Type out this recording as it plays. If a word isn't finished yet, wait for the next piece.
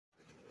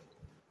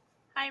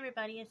Hi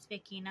everybody, it's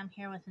Vicky and I'm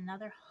here with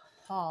another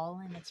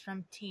haul and it's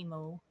from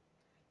Temu.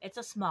 It's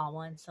a small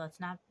one, so it's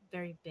not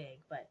very big,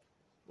 but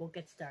we'll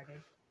get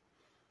started.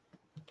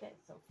 Okay,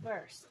 so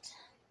first,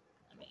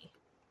 let me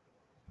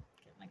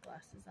get my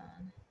glasses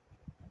on.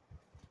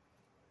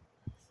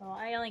 So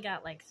I only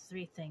got like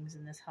 3 things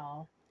in this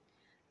haul.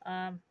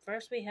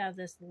 First we have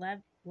this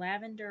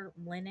lavender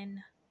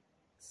linen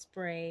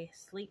spray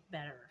Sleep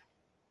Better.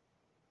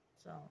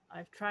 So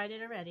I've tried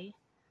it already.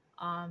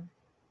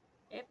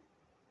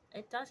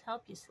 It does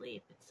help you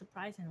sleep. It's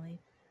surprisingly.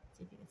 Let's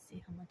see if you can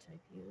see how much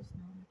I've used.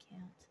 No, you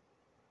can't.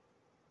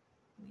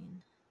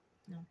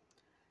 No.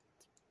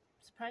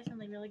 It's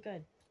surprisingly really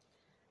good.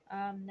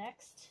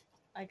 Next,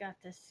 I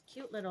got this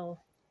cute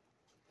little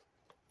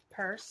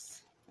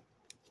purse,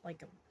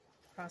 like a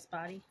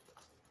crossbody.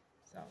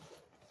 So,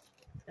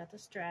 it's got the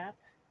strap.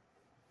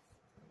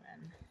 And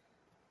then,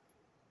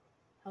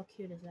 how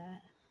cute is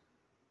that?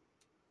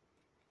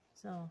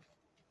 So,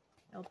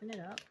 open it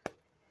up.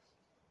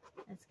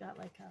 It's got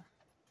like a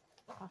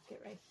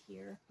pocket right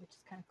here, which is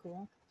kind of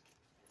cool.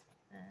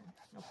 And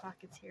no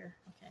pockets here.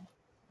 Okay.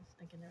 I was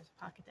thinking there was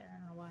a pocket there. I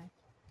don't know why.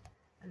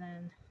 And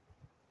then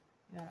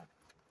you got a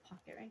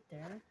pocket right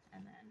there.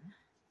 And then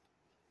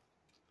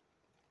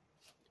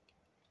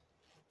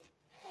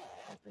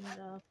open it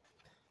up.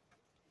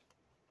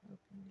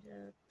 Open it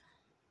up.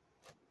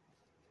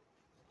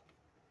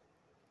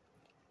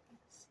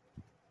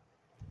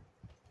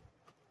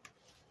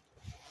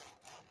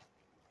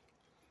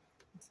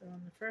 So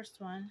on the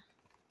first one,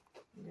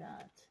 we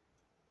got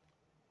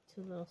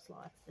 2 little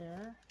slots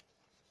there.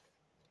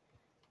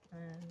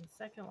 And the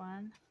second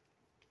one,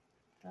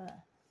 got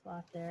a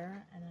slot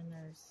there, and then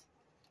there's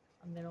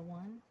a middle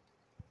one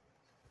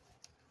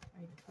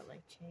where you can put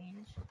like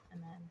change,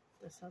 and then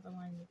this other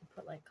one you can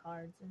put like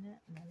cards in it,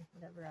 and then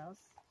whatever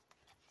else.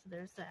 So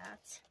there's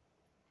that.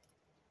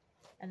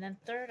 And then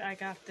third, I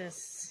got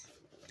this.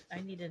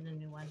 I needed a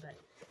new one, but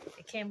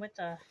it came with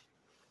a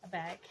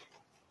bag.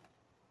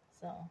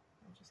 So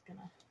I'm just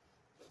gonna.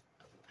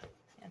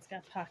 Yeah, it's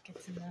got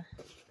pockets in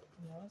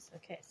those.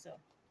 Okay, so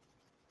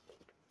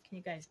can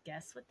you guys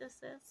guess what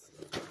this is?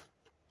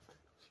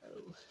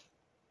 Oh,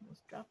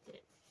 almost dropped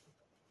it.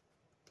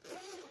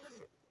 Let's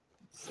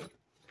see.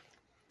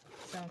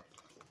 So,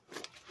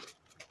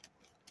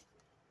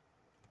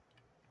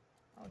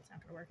 oh, it's not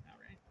gonna work now,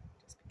 right?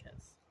 Just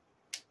because.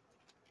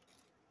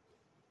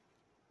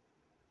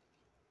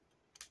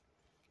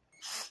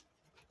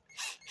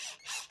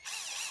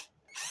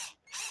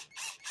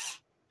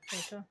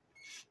 Okay, so,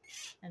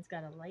 and it's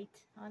got a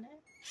light on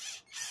it.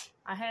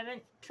 I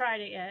haven't tried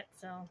it yet,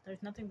 so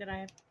there's nothing that I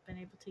have been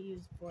able to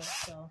use for it,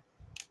 so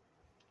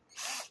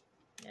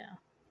yeah.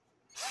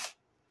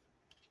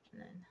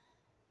 And then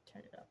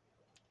turn it up.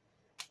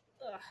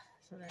 Ugh,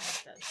 so then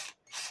it does.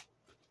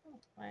 Oh,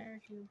 why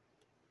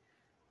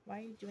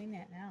are you doing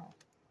that now?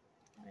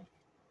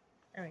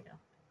 There we go.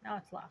 Now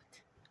it's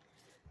locked.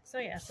 So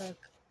yeah, so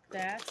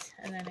that,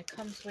 and then it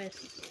comes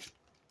with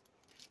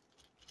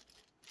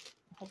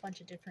a whole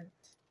bunch of different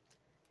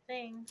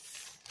things.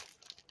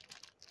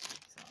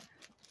 So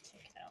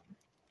take it out.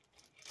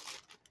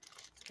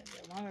 It's gonna be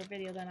a longer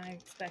video than I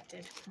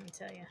expected, let me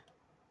tell you.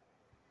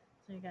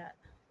 So you got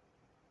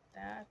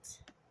that.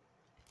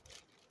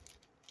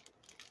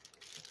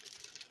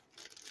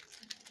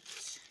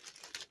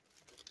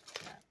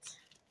 Got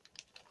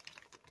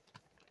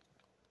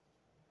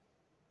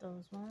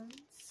those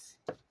ones.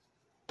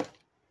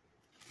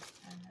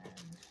 And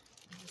then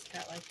I just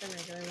got like the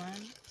regular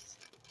ones.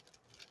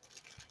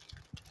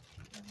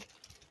 So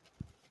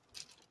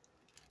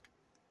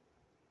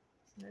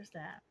there's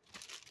that.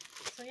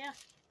 So yeah.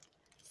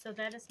 So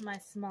that is my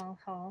small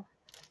haul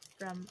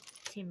from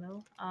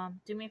Temu.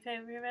 Do me a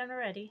favor if you haven't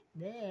already.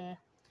 Bleh.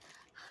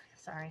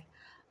 Sorry.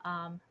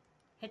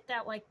 Hit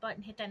that like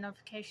button, hit that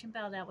notification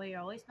bell. That way you're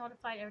always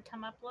notified every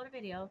time I upload a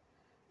video.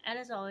 And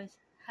as always,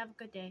 have a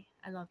good day.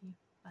 I love you.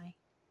 Bye.